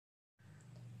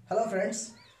Hello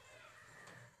friends,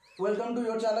 welcome to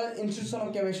your channel Institution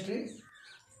of Chemistry.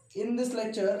 In this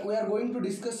lecture, we are going to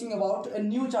discussing about a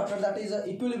new chapter, that is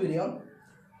equilibrium.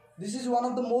 This is one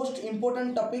of the most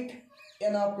important topic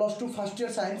in plus 2 first year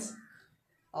science.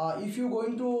 If you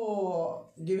going to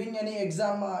giving any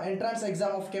exam, entrance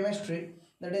exam of chemistry,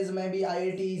 that is maybe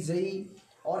IIT JEE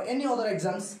or any other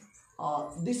exams,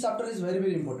 this chapter is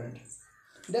very important.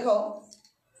 देखो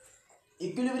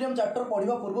equilibrium chapter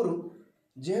पढ़ा पूर्व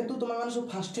जेहेतु तुम मैंने सब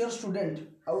first year student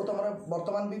आउ तुम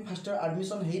बर्तमान भी फर्स्ट इयर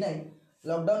एडमिशन है ना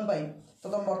लॉकडाउन पाई तो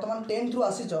तुम बर्तमान 10th रु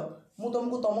आसीच मु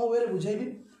तुमको तुम वे बुझेबी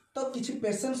तो किसी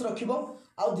पेशेंस रखिबो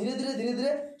आउ धीरे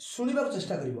धीरे शुणा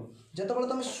चेष्टा करिवो जेतेबेले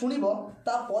तुम शुणिबो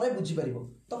ता परे बुझी परिबो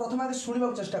तो प्रथम आगे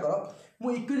शुणा चेष्टा कर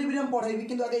मु इक्विलिब्रियम पढ़ेबी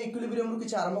किंतु आगे इक्विलिब्रियम रु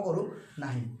किछि आरंभ करू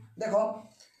नाही देखो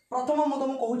प्रथम मु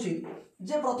तुमको कहूची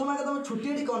जे प्रथम आगे तुम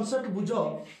छोटी कॉन्सेप्ट बुझ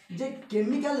जे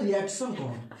केमिकल रिएक्शन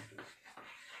कौन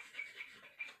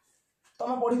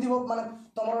तुम पढ़ी माने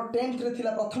तुम 10th रे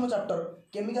थिला प्रथम chapter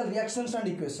chemical reactions and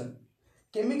equation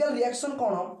chemical reaction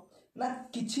कौन ना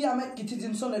किछि आमे किछि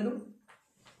जिंस नेलु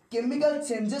केमिकल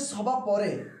चेंजेस होबा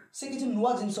परे से किछि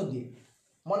नुवा जिंस दिए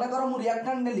मन कर मु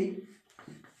रिएक्टेंट नेली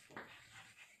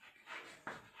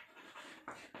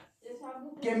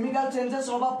केमिकल चेंजेस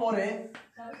होबा परे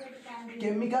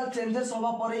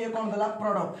ये कौन देला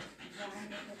प्रोडक्ट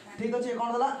ठीक अच्छे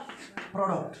कौन देला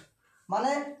प्रोडक्ट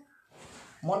माने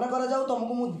मन कर जाऊ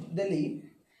तुमको मु देली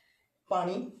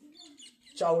पानी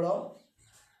चाउल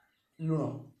लुण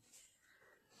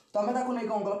तमें ताकू नहीं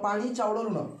कौन कल पानी चाउल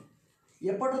लुण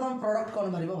एपटे तुम प्रोडक्ट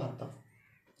कौन बाहर भात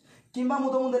कि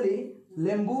तुमको देली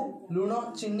लेंबू लुण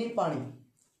चीनी पानी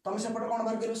तुम सेपटे कौन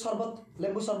बाहर कर शरबत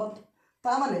लेंबू शरबत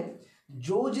ता माने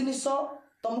जो जिनिस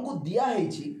तुमको दिया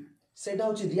सेटा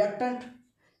हूँ रिएक्टेंट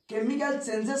केमिकल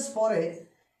चेंजेस परे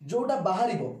जोटा बाहर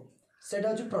सेटा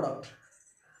हूँ प्रोडक्ट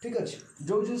ठीक अच्छे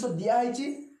जो जिनिस दिया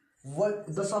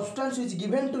the substance which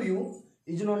given to you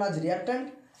is known as reactant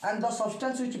and the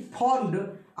substance which formed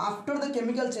after the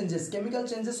chemical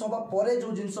changes होबा परे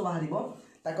जो जिनिस बाहर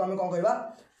ताको आम कौन कहबा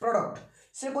प्रोडक्ट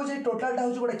से कहे टोटालटा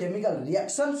हूँ गोटे केमिकल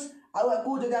रिएक्शंस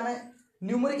आउ जदि आम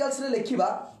न्यूमेरिकल्स रे लिखिबा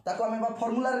ताको आम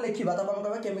फॉर्मूला रे लिखिबा ताको आम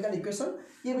कहबा केमिकल इक्वेशन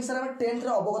ये विषय में 10th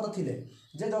रे अवगत थिले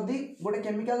जे जदि गोटे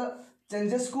केमिकल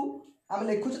चेंजेस को आम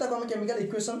लिखुचे ताको आम केमिकल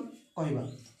इक्वेशन कहबा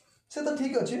से तो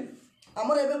ठीक अच्छे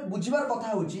आमर एवं बुझार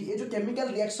कथा हूँ ये जो केमिकल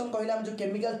रिएक्शन कहले आम जो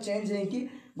केमिकल चेंज है कि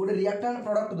गोटे रिएक्टेंट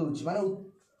प्रोडक्ट दूची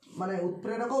माने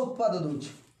उत्प्रेरक उत्पाद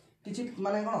दूची किछि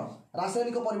माने कौन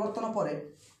रासायनिक परिवर्तन पर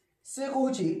से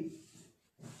कहूँ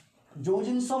जो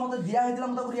जिनस मत दिखाई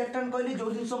मुझे रिएक्टेंट कहली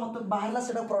जो जिनस मत बाहर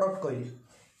से प्रोडक्ट कहली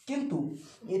किंतु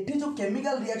एठी जो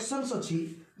केमिकल रिएक्शंस अच्छी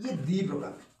ये दी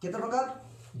प्रकार केते प्रकार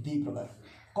दी प्रकार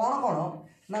कौन कौन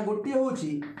ना गोटे हूँ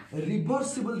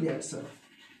रिवर्सिबल रिएक्शन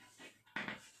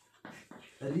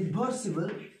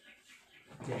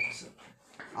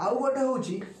आउ गोटे हूँ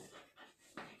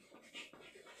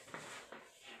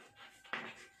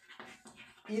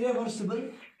इरेवर्सिबल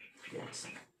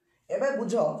रिएक्शन एबे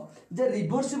बुझ जे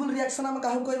रिवर्सिबल रिएक्शन आम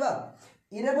क्या कहबा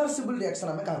इरेवर्सिबल रिएक्शन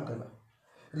आम क्या कहबा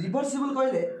रिवर्सिबल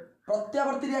कहले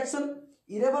प्रत्यावर्ती रिएक्शन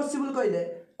इरेवर्सिबल कहले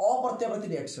अप्रत्यावर्ती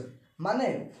रिएक्शन माने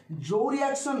जो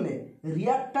रिएक्शन ने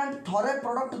रिएक्टेंट थरे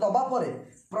प्रोडक्ट दबा परे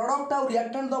प्रोडक्ट आउ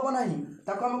रिएक्टेंट दब नाही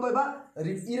ताको हम कहबा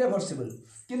इरेवर्सिबल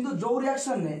किंतु जो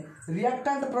रिएक्शन ने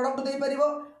रिएक्टेंट प्रोडक्ट दे परिबो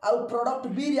आउ प्रोडक्ट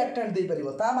भी रिएक्टेंट दे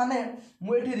परिबो ता माने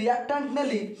मु एठी रिएक्टेंट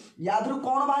नेली यादरु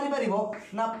कोन बाहरी परिबो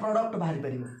ना प्रोडक्ट बाहरी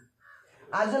परिबो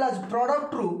आज वेल एज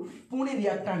प्रोडक्ट रु पुणी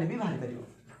रिएक्टेंट भी बाहरी परिबो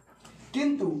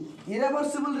किंतु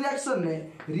इरेवर्सिबल रिएक्शन ने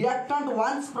रिएक्टेंट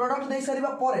वंस प्रोडक्ट दे सारिबा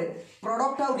परे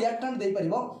प्रोडक्ट आउ रिएक्टेंट दे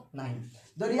परिबो नाही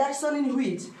the reaction in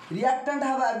which reactant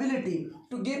have ability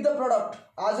to give the product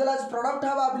as well as product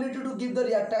have ability to give the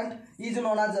reactant is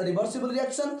known as a reversible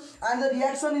reaction and the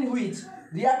reaction in which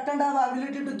reactant have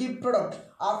ability to give product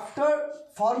after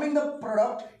forming the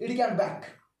product it can back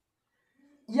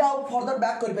या further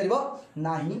back कर परिबो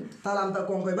नाही ताला हम ता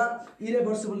कोन कहबा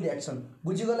इरेवर्सिबल reaction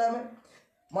बुझी गले हमें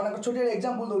मन को छोटी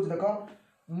एग्जांपल दोउ देखो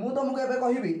मु तुमको एबे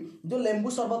कहिबी जो लेंबू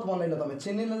शरबत बनैलो तमे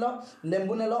चीनी नेलो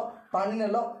लेंबू नेलो पानी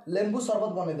नेलो लेंबू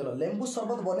शरबत बनै देलो लेंबू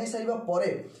शरबत बनै सारिबा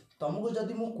परे तुमको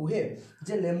जदि मु कुहे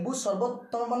जे लेंबू शरबत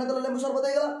तुम बनै देलो लेंबू शरबत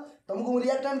हो गला तुमको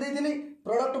रिएक्टेंट देइथिनी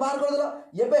प्रोडक्ट बाहर कर देलो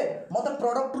एबे मते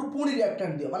प्रोडक्ट रु पुणी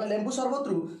रिएक्टेंट दियो माने लेंबू शरबत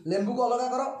रु लेंबू को अलग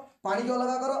करो पानी को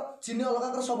अलग करो चीनी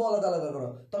अलग करो सब अलग अलग करो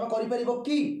तुम करि परिबो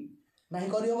की नाही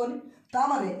करि होबनी ता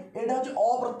माने एटा हो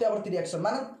अप्रत्यावर्ती रिएक्शन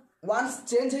माने वन्स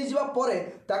चेंज हो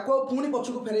ताको पुणी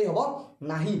पछक फेरई हम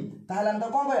ना ताहले हम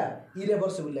कौन कह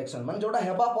इरेभर्सिबल रिएक्शन माने जोटा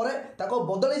हेबा परे ताको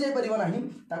बदली जाई परिबो नाही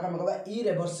ताको हम कहबा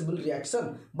इरेभर्सिबल रिएक्शन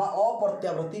बा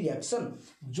अप्रत्यावर्ती रिएक्शन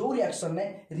जो रिएक्शन ने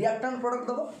रिएक्टेंट प्रोडक्ट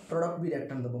दबो प्रोडक्ट भी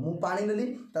रिएक्टेंट दबो मु पानी नेली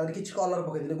तार किछ कलर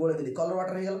पके देली गोळे देली कलर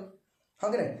वाटर हे गेल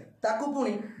हां कि ताको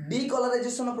पुणी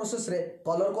डीकलराइजेशन प्रोसेस रे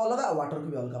कलर को अलग वाटर को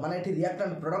भी अलग माने एठी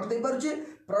रिएक्टेंट प्रोडक्ट दे परछि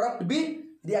प्रोडक्ट भी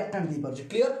रिएक्टेंट दे परछि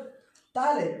क्लियर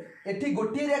ताहले एठी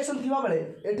गोटे रिएक्शन थिबा बेले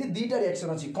एठी दीटा रिएक्शन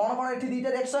अछि कोन कोन एठी दीटा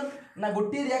रिएक्शन ना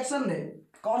गोटे रिएक्शन ने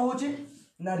कोन होछि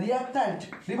ना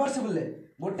रिएक्टेंट रिवर्सिबल ले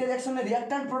गोटे रिएक्शन ने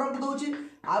रिएक्टेंट प्रोडक्ट दोछि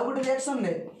आ गोटे रिएक्शन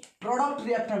ने प्रोडक्ट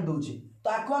रिएक्टेंट दोछि तो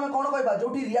आको हम कोन कहबा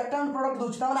जोठी रिएक्टेंट प्रोडक्ट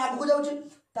दोछि ता माने आगु जाउछि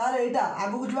ताले एटा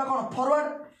आगु जिबा कोन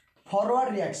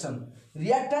फॉरवर्ड रिएक्शन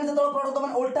रिएक्टेंट जतल प्रोडक्ट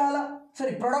माने उल्टा हला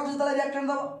सॉरी प्रोडक्ट जतल रिएक्टेंट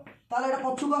दबो ताले एटा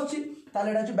पछुक आछि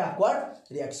ताले एटा छि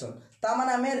बैकवर्ड रिएक्शन ता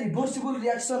माने हमें रिवर्सिबल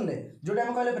रिएक्शन ने जोटा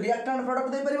हम कहले रिएक्टेंट प्रोडक्ट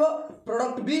दे परिबो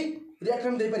प्रोडक्ट भी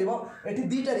रिएक्टेंट दे परिबो एठी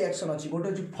दीटा रिएक्शन अछि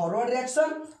गोटे छि फॉरवर्ड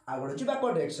रिएक्शन आ गोटे छि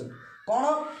बैकवर्ड रिएक्शन कोन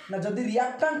ना जदी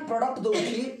रिएक्टेंट प्रोडक्ट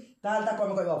दोछि ताल ता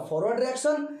हम कहबा फॉरवर्ड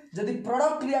रिएक्शन जदी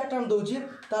प्रोडक्ट रिएक्टेंट दोछि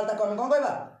ताल ता हम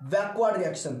कहबा बैकवर्ड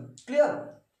रिएक्शन क्लियर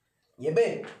एबे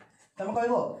तम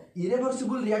कहबो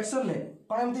इरेवर्सिबल रिएक्शन ने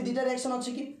कोन एमती दीटा रिएक्शन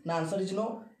अछि कि ना आंसर इज नो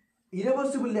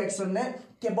इरेवर्सिबल रिएक्शन ने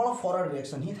केवल फॉरवर्ड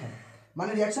रिएक्शन ही थाए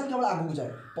माने रिएक्शन केवल आगु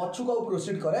जाए पछु को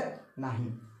प्रोसीड करे नाही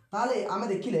ताले आमे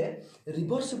देखिले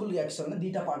रिवर्सिबल रिएक्शन ने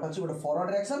दीटा पार्ट अछि गोटे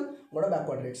फॉरवर्ड रिएक्शन गोटे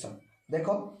बैकवर्ड रिएक्शन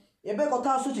देखो एबे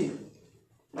कथा आसुची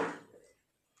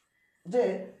जे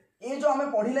ए जो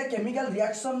हमें पढ़िले केमिकल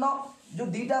रिएक्शन न जो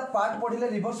दीटा पार्ट पढ़िले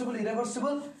रिवर्सिबल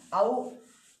इरेवर्सिबल आउ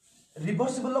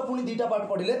रिवर्सिबल लो पुनी दीटा पार्ट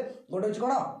पढ़िले गोटे अछि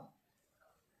कोन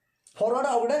फॉरवर्ड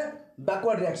आ गोटे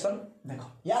बैकवर्ड रिएक्शन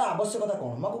देखो यार आवश्यकता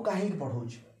कोन मको काहे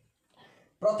पढ़ौछ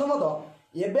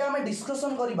प्रथमतः एबे आमे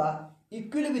डिस्कशन करिबा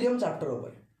इक्विलिब्रियम चैप्टर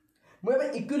ऊपर मु एबे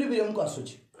इक्विलिब्रियम को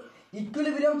आसुची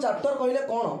इक्विलिब्रियम चैप्टर कहले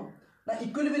कोन ना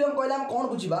इक्विलिब्रियम कहले हम कोन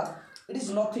बुझिबा it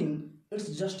is nothing it's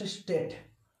just a state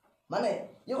माने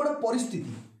ये गोटे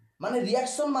परिस्थिति माने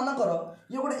रिएक्शन मानकर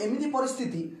ये गोटे एमिति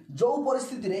परिस्थिति जो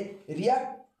परिस्थिति रे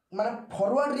रिएक्ट माने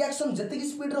फॉरवर्ड रिएक्शन जतिक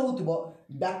स्पीड रे होतिबो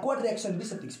बैकवर्ड रिएक्शन भी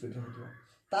सेतिक स्पीड रे होतिबो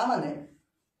ता माने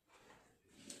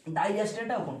डाइया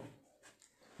स्टेट आ कोन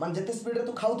मान जिते स्पीड रे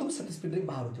तू खाऊ तू सेते स्पीड रे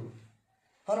बाहर तू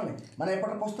हर नहीं माने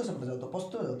एपट पस्तो सेपट जाऊ तो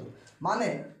पस्तो जाऊ तो माने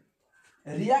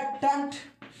रिएक्टेंट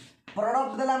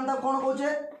प्रोडक्ट देला हम कोन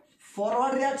कहूचे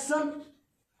फॉरवर्ड रिएक्शन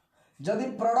जदी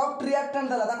प्रोडक्ट रिएक्टेंट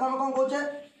देला ता कोन कहूचे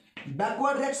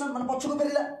बैकवर्ड रिएक्शन माने पछको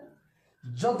फेरिला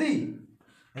जदी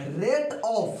rate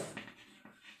of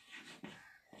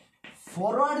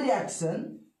forward reaction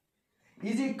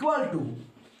is equal to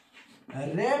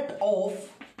rate of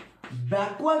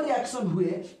backward reaction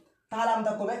हुए ताला हम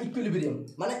तको इक्विलिब्रियम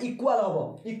माने इक्वल होबो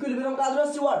इक्विलिब्रियम का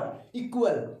आदर्श वर्ड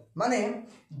इक्वल माने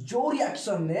जो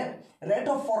रिएक्शन ने rate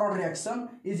of forward reaction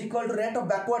is equal to rate of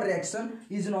backward reaction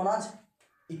is known as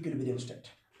equilibrium state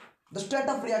the state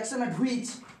of reaction at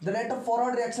which the rate of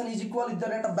forward reaction is equal with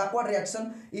the rate of backward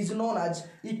reaction is known as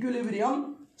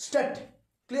equilibrium state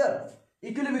clear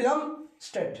equilibrium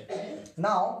state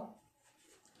now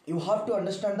you have to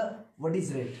understand the what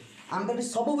is rate आम तो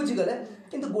सब बुझीगले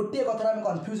किंतु गोटे कथा आम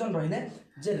confusion रही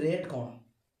जे rate कौन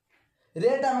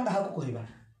rate आम क्या कहवा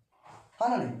हाँ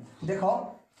ना नहीं देख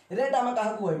रेट आम क्या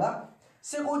कहवा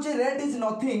से कौन rate is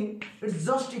nothing it's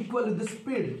just equal with the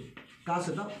speed क्या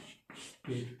सहित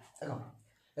स्पीड देख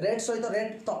रेट सहित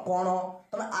रेट तो कौन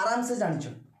तुम आराम से जान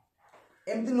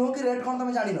एमती नुह कि रेट कौन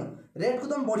तुम जान रेट को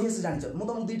तुम बढ़िया से जान मुझे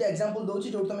तुमको दुईटा एग्जांपल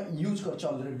दूसरी जो तुम यूज कर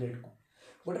ऑलरेडी रेट को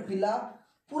गोटे पिला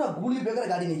पूरा गुली बेगर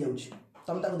गाड़ी नहीं जाऊँ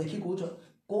तुम ताको देखी कौच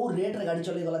कौ रेट रे गाड़ी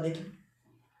चले गला देखी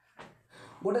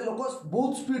गोटे लोक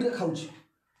बहुत स्पीड रे खाऊ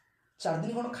 4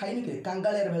 दिन कौन खाइनि के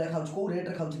कांगालिया बेले खाऊ कौ रेट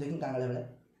रे खाऊ देखी कांगालिया बेले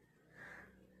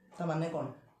ता माने कौन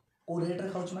कौ रेट रे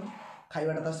खाऊ माने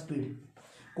खाइबाटा ता स्पीड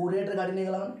कौ रेट रे गाड़ी नहीं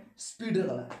गला माने स्पीड रे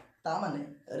गला ता माने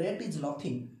rate is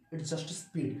nothing it's just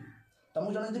speed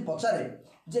तुमको जन यदि पचारे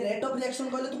जे रेट ऑफ रिएक्शन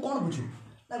कहले तू कौन बुझू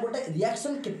ना गोटे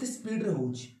रिएक्शन केते स्पीड रे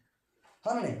होउची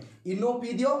हाँ ना इनो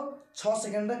पी दियो 6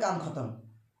 सेकेंड रे काम खत्म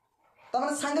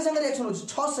तमाने संगे संगे रिएक्शन हो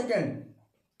 6 सेकेंड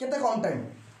केते कम टाइम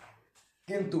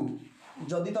किंतु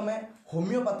जदि तुम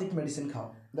होमियोपैथिक मेडिसिन खाओ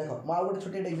देखो मैं गोटे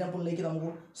छोटे एग्जांपल लेके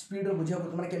तुमको स्पीड रे बुझिया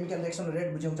माने केमिकल रिएक्शन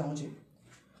रेट बुझिया चाहूची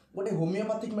गोटे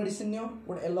होमियोपैथिक मेडिसिन नियो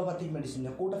गोटे allopathic medicine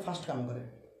neo Kota fast काम करे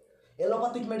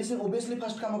एलोपैथिक मेडिसिन ऑब्वियसली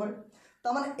फास्ट काम करे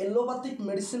तमाने एलोपैथिक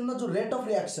मेडिसिन नो जो रेट ऑफ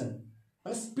रिएक्शन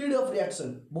माने स्पीड ऑफ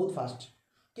रिएक्शन बहुत फास्ट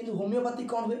किंतु होमियोपैथिक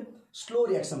कौन हुए स्लो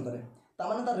रिएक्शन करे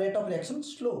तामाने ता रेट ऑफ रिएक्शन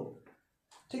स्लो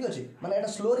ठीक अच्छे माने एटा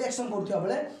स्लो रिएक्शन करथिया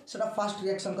बेले सेटा फास्ट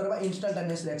रिएक्शन करबा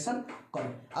इंस्टैंटेनियस रिएक्शन करे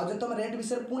आ जे तुम रेट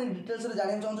विषय पुनी डिटेल्स रे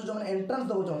जानि चाहछो जो माने एंट्रेंस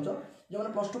दबो चाहछो जो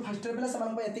मैंने प्लस 2 फर्स्ट ईयर पिला से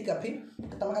एति काफी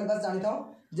तुम खाली बस जानी था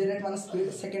जे रेट मान speed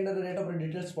secondary rate of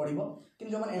details पढ़िबो कि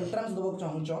जो मैंने एंट्रेंस देबो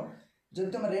चाहूचो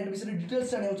जब तुम रेट विषय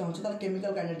डिटेल्स जानियो चाहूचो त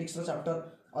केमिकल काइनेटिक्स रो चैप्टर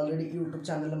ऑलरेडी यूट्यूब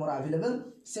चैनल मोर अवेलेबल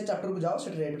से चैप्टर को जाओ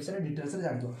से रेट विषय डिटेल्स रे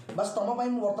जानियो बस तुम पई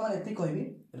मु वर्तमान एति कहबी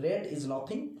rate is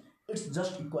nothing it's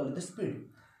just equal to the speed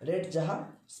rate जहाँ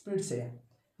स्पीड से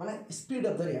माने स्पीड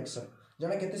ऑफ द रिएक्शन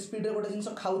जने केते स्पीड रे गोटे जिंस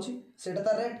खाउची सेटा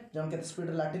ता रेट जने केते स्पीड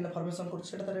रे लैटिन फॉर्मेशन कर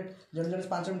सेटा ता रेट जने जने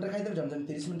 5 मिनिट खाइ दे जने जने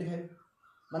 30 मिनिट खाइ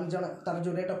माने जने तार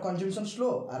जो रेट ऑफ कंजम्पशन स्लो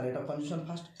और रेट ऑफ कंजम्पशन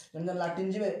फास्ट जने जने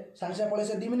लैटिन जिवे सांसे पळे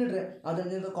से 2 मिनिट रे आ जने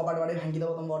जने तो कबाट बाडी भांगी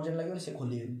दबो तुम अर्जेंट लागियो से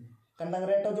खोली कारण तार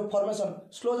रेट ऑफ जो फॉर्मेशन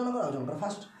स्लो जने कर जने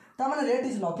फास्ट ता माने rate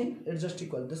is nothing it's just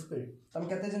equal to speed तुम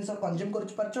केते जिंस कंज्यूम कर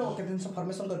परछो केते जिंस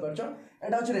फॉर्मेशन कर परछो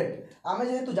एटा होछ रेट आमे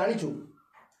जे तू जानिचू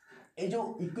ए जो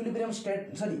equilibrium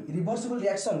state sorry reversible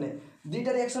reaction ने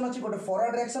दुईटा रिएक्शन अछि गोटे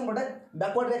फॉरवर्ड रिएक्शन गोटे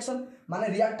बैकवर्ड रिएक्शन माने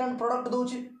रिएक्टेंट प्रोडक्ट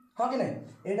दोछि हां कि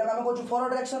नहीं एटा हम कहू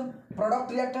फॉरवर्ड रिएक्शन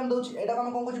प्रोडक्ट रिएक्टेंट दोछि एटा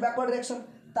हम कहू बैकवर्ड रिएक्शन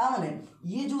ता माने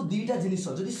ये जो दुईटा जिनिस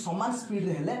जदी समान स्पीड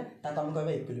रे हेले ता हम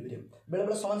कहबा इक्विलिब्रियम बेले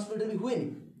बेले समान स्पीड रे भी हुएनी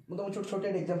मु तुम छोट छोटे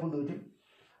एग्जांपल दोछि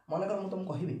माने कर मु तुम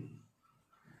कहिबी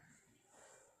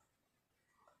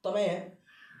तमे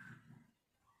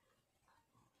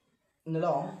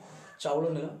नेलो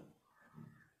चावल नेलो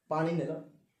पानी नेल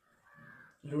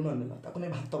लुण नेल ताको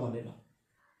नहीं भात बनइल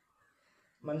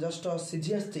मान जस्ट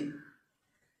सीझी आसी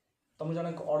तुम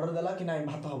जन ऑर्डर देला कि नहीं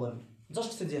भात हेनी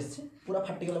जस्ट सीझी आसी पूरा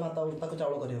फाटिगले भात ताको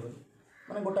चावल कर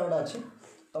माने गोटा गोटा अच्छी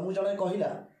तुमको जन कहला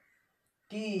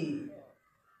कि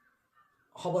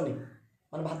हेनी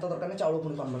माने भात दरकार नहीं चावल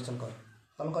पुणी कन्वर्सन कर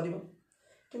तुम कर कि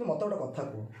मत गोटे कथा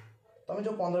कह तुम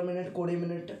जो 15 मिनिट 20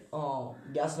 मिनिट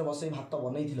गैस रे बसई भात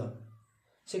बनई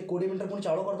से 20 मिनिट पुणी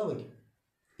चावल करदेव कि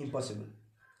इम्पॉसिबल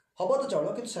हम तो चावल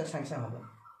कि सांगे सांगे हम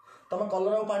तुम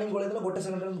कलर और पानी गोल गोटे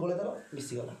सेकेंड गोल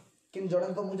मिसीगला कि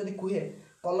जड़े तो मुझे कहे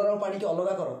कलर और पानी की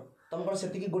अलग कर तुम कौन से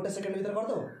गोटे सेकेंड भर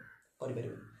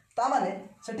करदेव करें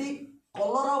से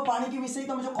कलर और पानी की मिसई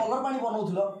तुम जो कलर पानी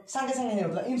बनाऊल सांगे सांगे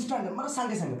होता इंस्टांट मतलब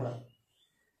सांगे सांगे पूरा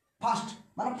फास्ट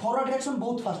माने फॉरवर्ड रिएक्शन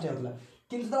बहुत फास्ट होता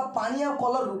कि पानी और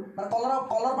कलर रू माने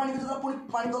कलर पानी जो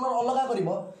पानी कलर अलग कर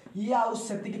ये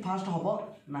आती फास्ट हम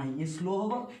ना ये स्लो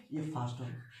हम ये फास्ट हम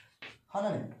हाँ ना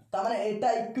नहीं ताने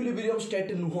एटा इक्विलिब्रियम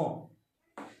स्टेट नुह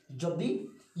जदि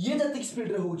ये जतिक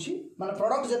स्पीड रे होउची माने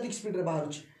प्रोडक्ट जतिक स्पीड रे बाहर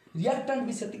रिएक्टेंट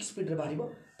भी सेतिक स्पीड रे बाहरिबो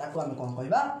ताको हम कोन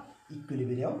कहबा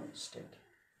इक्विलिब्रियम स्टेट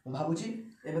मु भाबुची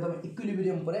एबे तुम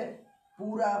इक्विलिब्रियम परे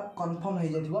पूरा कंफर्म हो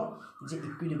जाइथिबो जे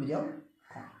इक्विलिब्रियम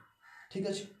ठीक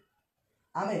अछि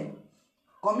आमे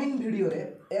कमिंग वीडियो रे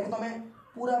एक तमे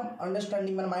पूरा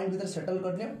अंडरस्टैंडिंग माने माइंड भीतर सेटल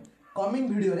कर लियो कमिंग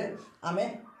वीडियो रे आमे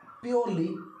प्योरली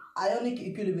आयोनिक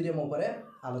इक्विलिब्रियम ऊपर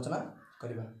आलोचना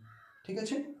करबा ठीक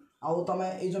अछि आउ तमे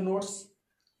ए जो नोट्स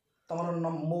तमर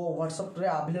मो व्हाट्सएप रे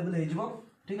अवेलेबल हे जिवो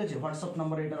ठीक अछि व्हाट्सएप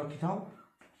नंबर एटा रखि थाओ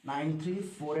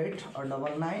 9348 और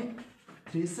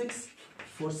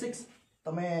 993646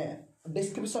 तमे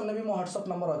डिस्क्रिप्शन में भी मो व्हाट्सएप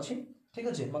नंबर अछि ठीक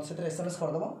अछि मत सेते एसएमएस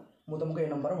कर दबो मु तुमको ए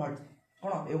नंबर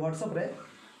कोन ए व्हाट्सएप रे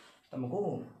तुमको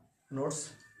नोट्स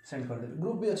सेंड कर देबी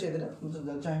ग्रुप भी अच्छे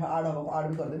इधर चाहे ऐड हो ऐड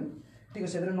भी कर देबी ठीक है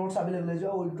से नोट्स अवेलेबल है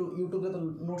जो यूट्यूब रे तो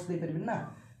नोट्स दे परबिन ना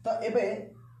तो एबे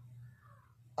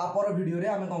आपर वीडियो रे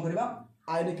आमे कोन करबा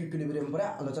आयोनिक इक्विलिब्रियम पर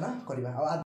आलोचना करबा।